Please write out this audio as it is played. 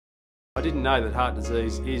I didn't know that heart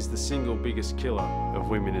disease is the single biggest killer of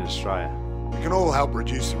women in Australia. We can all help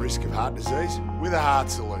reduce the risk of heart disease with a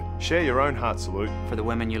heart salute. Share your own heart salute for the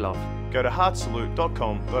women you love. Go to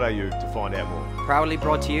heartsalute.com.au to find out more. Proudly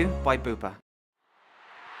brought to you by Bupa.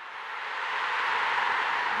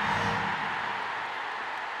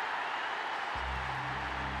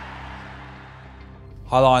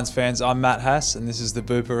 Hi Lions fans, I'm Matt Hass and this is the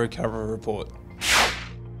Bupa Recovery Report.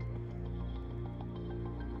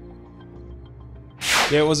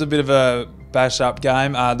 Yeah, it was a bit of a bash-up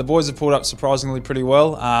game. The boys have pulled up surprisingly pretty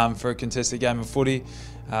well for a contested game of footy.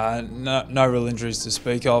 No real injuries to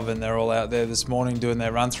speak of, and they're all out there this morning doing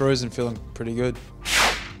their run-throughs and feeling pretty good.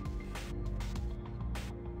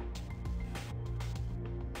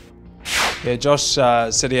 Yeah, Josh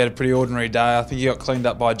said he had a pretty ordinary day. I think he got cleaned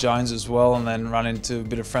up by Jones as well and then run into a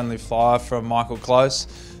bit of friendly fire from Michael Close.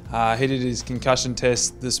 He did his concussion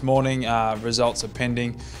test this morning. Results are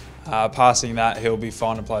pending. Passing that, he'll be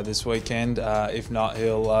fine to play this weekend. If not,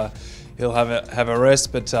 he'll have a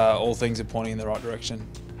rest, but all things are pointing in the right direction.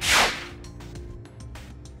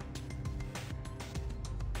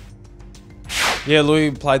 Yeah,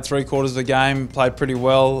 Louis played 3/4 of the game, played pretty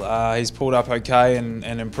well. He's pulled up okay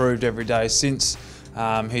and improved every day since.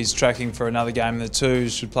 He's tracking for another game in the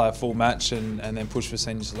twos, should play a full match and then push for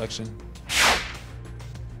senior selection.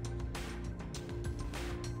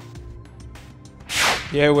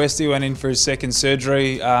 Yeah, Westy went in for his second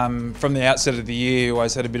surgery. From the outset of the year, he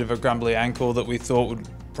always had a bit of a grumbly ankle that we thought would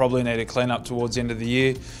probably need a clean up towards the end of the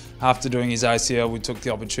year. After doing his ACL, we took the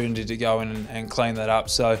opportunity to go in and clean that up.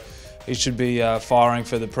 So he should be firing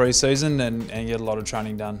for the pre-season and get a lot of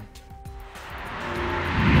training done.